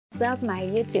What's up, my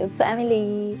YouTube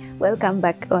family? Welcome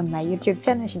back on my YouTube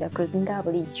channel,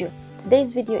 Kruise.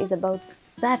 Today's video is about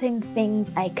certain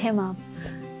things I came up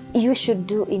you should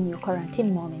do in your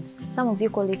quarantine moments. Some of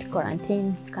you call it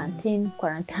quarantine, canteen,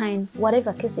 quarantine,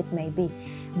 whatever case it may be.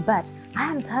 But I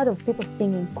am tired of people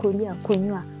singing kulia,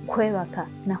 kunywa, kwewaka,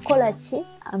 nakolachi,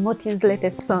 Moti's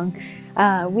latest song,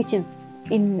 which is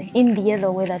in the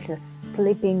other way that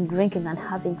sleeping, drinking, and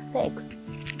having sex.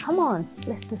 Come on,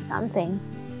 let's do something.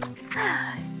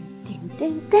 Ding,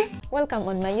 ding, ding. Welcome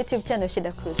on my YouTube channel,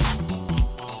 Kruise.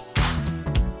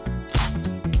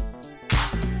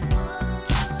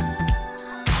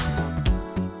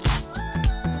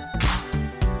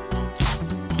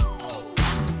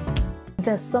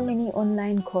 There's so many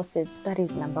online courses. That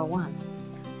is number one.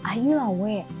 Are you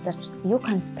aware that you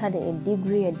can study a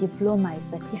degree, a diploma, a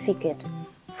certificate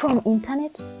from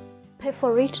internet? Pay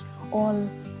for it, or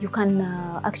you can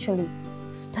actually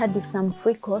study some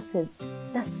free courses.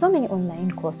 There's so many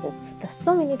online courses. There's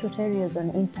so many tutorials on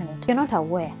internet. You're not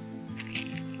aware.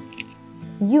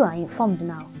 You are informed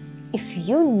now. If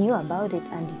you knew about it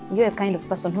and you're a kind of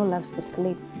person who loves to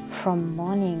sleep from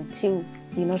morning till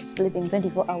you're not sleeping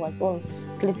 24 hours or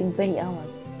sleeping 20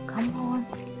 hours, come on.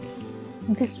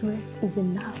 This rest is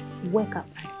enough. Wake up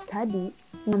and study.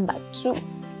 Number two,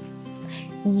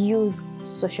 use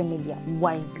social media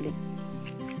wisely.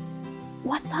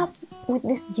 What's up with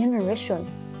this generation?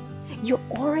 You're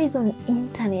always on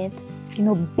internet,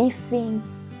 beefing,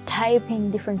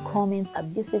 typing different comments,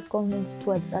 abusive comments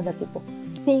towards other people.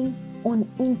 Being on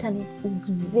internet is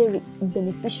very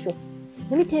beneficial.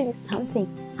 Let me tell you something.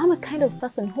 I'm a kind of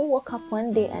person who woke up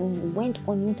one day and went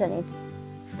on internet,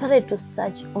 started to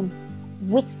search on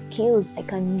which skills I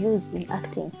can use in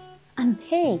acting. And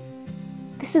hey,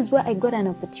 this is where I got an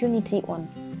opportunity on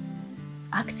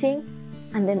acting,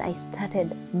 and then I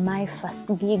started my first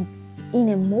gig in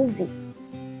a movie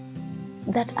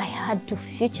that I had to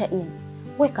feature in.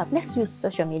 Wake up, let's use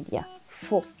social media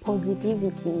for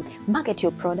positivity. Market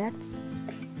your products.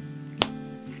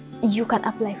 You can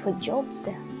apply for jobs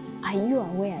there. Are you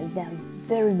aware there are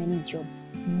very many jobs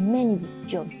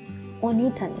on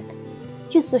internet?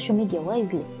 Use social media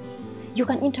wisely. You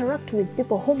can interact with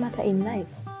people who matter in life.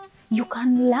 You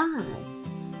can learn.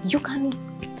 You can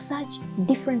search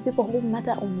different people who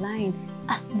matter online.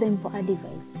 Ask them for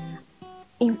advice.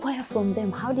 Inquire from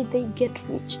them. How did they get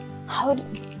rich? How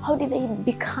did they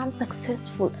become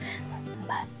successful?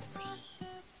 But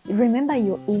remember,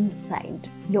 you're inside.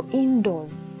 You're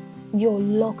indoors. You're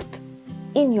locked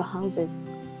in your houses.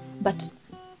 But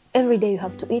every day you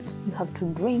have to eat. You have to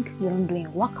drink. You're not doing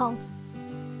workouts.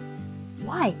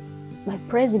 Why? My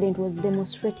president was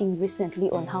demonstrating recently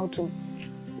on how to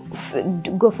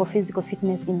go for physical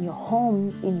fitness in your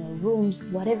homes, in your rooms,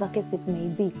 whatever case it may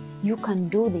be. You can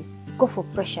do this. Go for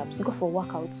press-ups, go for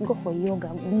workouts, go for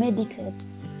yoga, meditate.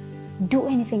 Do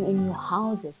anything in your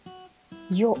houses.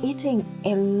 You're eating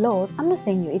a lot. I'm not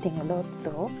saying you're eating a lot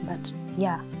though, but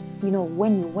yeah,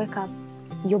 when you wake up,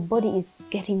 your body is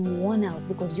getting worn out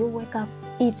because you wake up,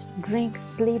 eat, drink,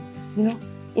 sleep.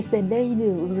 It's a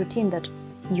daily routine that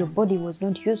your body was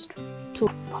not used to.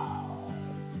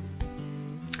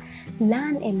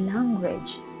 Learn a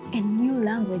language, a new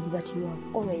language that you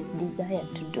have always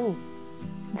desired to do.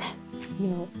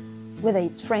 Whether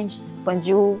it's French,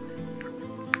 bonjour,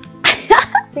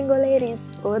 single ladies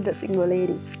or the single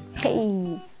ladies.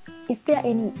 Hey, is there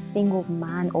any single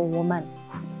man or woman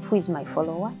who is my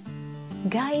follower?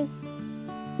 Guys,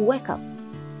 wake up.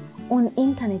 On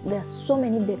internet, there are so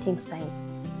many dating sites.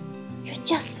 You're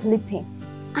just sleeping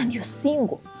and you're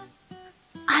single.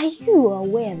 Are you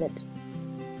aware that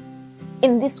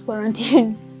in this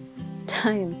quarantine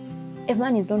time, a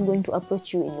man is not going to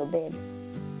approach you in your bed?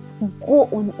 Go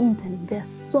on internet. There are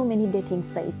so many dating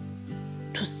sites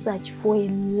to search for a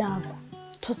lover,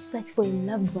 to search for a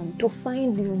loved one, to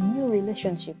find your new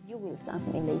relationship. You will thank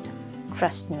me later.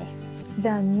 Trust me.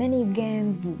 There are many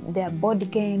games. There are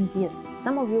board games. Yes,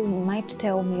 some of you might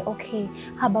tell me, okay,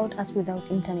 how about us without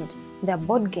internet? There are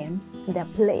board games. There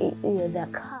are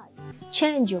cards.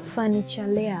 Change your furniture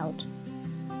layout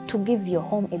to give your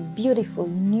home a beautiful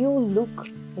new look,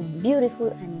 a beautiful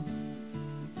and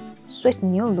sweet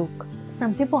new look.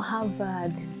 Some people have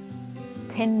this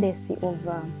tendency of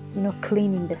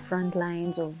cleaning the front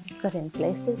lines of certain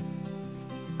places.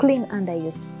 Clean under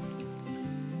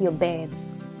your beds.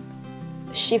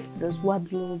 Shift those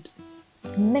wardrobes.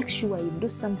 Make sure you do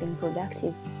something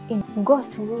productive. Go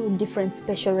through different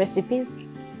special recipes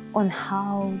on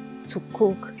how to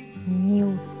cook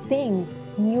new things,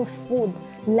 new food.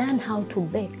 Learn how to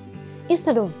bake.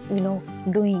 Instead of,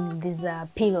 doing this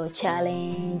pillow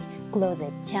challenge,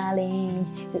 closet challenge,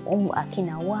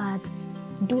 akina what,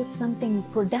 do something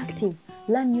productive.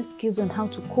 Learn new skills on how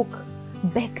to cook,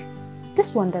 bake.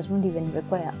 This one does not even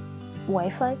require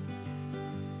Wi-Fi.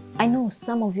 I know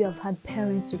some of you have had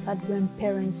parents, you've had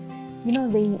grandparents,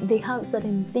 they have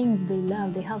certain things they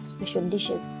love, they have special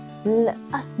dishes.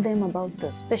 Ask them about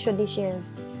those special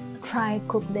dishes, try,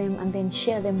 cook them, and then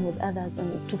share them with others,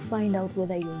 and to find out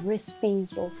whether your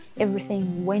recipes or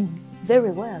everything went very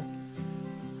well.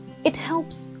 It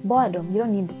helps boredom. You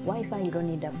don't need Wi-Fi, you don't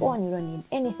need a phone, you don't need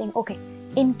anything. Okay,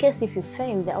 in case if you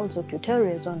fail, there are also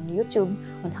tutorials on YouTube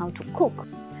on how to cook.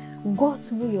 Go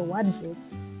through your wardrobe,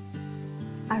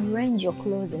 arrange your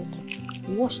closet,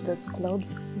 wash those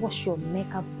clothes, wash your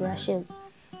makeup brushes.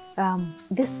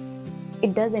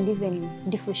 It doesn't even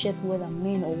differentiate whether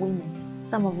men or women.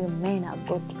 Some of you men have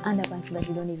got underpants that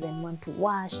you don't even want to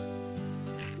wash.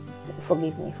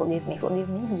 Forgive me.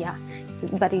 Yeah,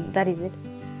 but that is it.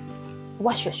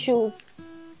 Wash your shoes.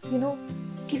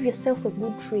 Give yourself a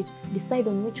good treat. Decide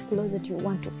on which closet you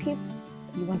want to keep,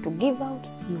 you want to give out,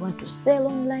 you want to sell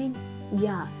online.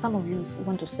 Yeah, some of you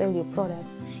want to sell your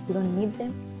products. You don't need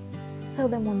them. Sell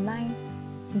them online.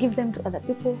 Give them to other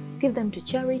people. Give them to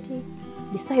charity.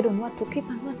 Decide on what to keep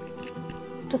and what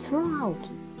to throw out.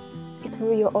 Go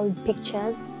through your old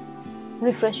pictures.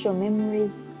 Refresh your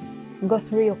memories. Go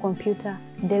through your computer.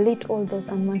 Delete all those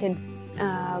unwanted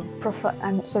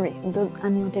those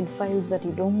unwanted files that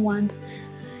you don't want.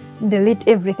 Delete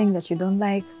everything that you don't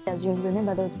like. As you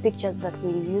remember those pictures that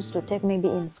we used to take maybe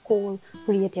in school,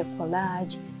 create a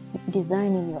collage,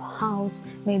 design in your house,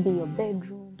 maybe your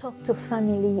bedroom. Talk to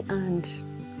family and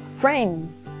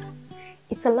friends.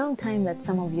 It's a long time that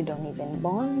some of you don't even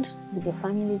bond with your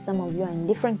family. Some of you are in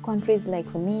different countries. Like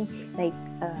for me,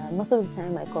 most of the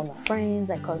time I call my friends,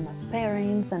 I call my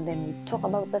parents, and then we talk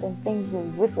about certain things. We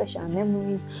refresh our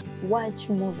memories, watch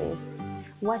movies,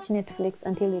 watch Netflix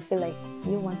until you feel like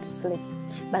you want to sleep.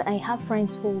 But I have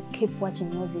friends who keep watching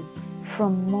movies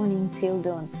from morning till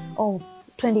dawn.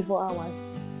 24 hours.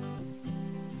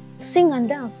 Sing and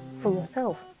dance for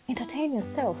yourself. Entertain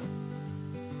yourself.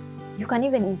 You can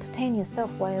even entertain yourself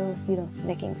while,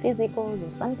 making physicals or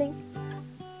something.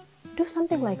 Do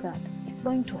something like that. It's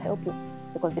going to help you.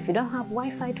 Because if you don't have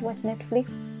Wi-Fi to watch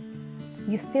Netflix,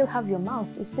 you still have your mouth,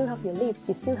 you still have your lips,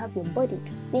 you still have your body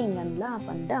to sing and laugh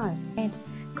and dance. And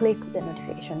click the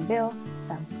notification bell,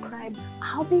 subscribe.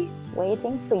 I'll be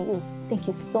waiting for you. Thank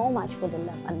you so much for the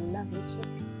love. I love you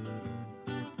too.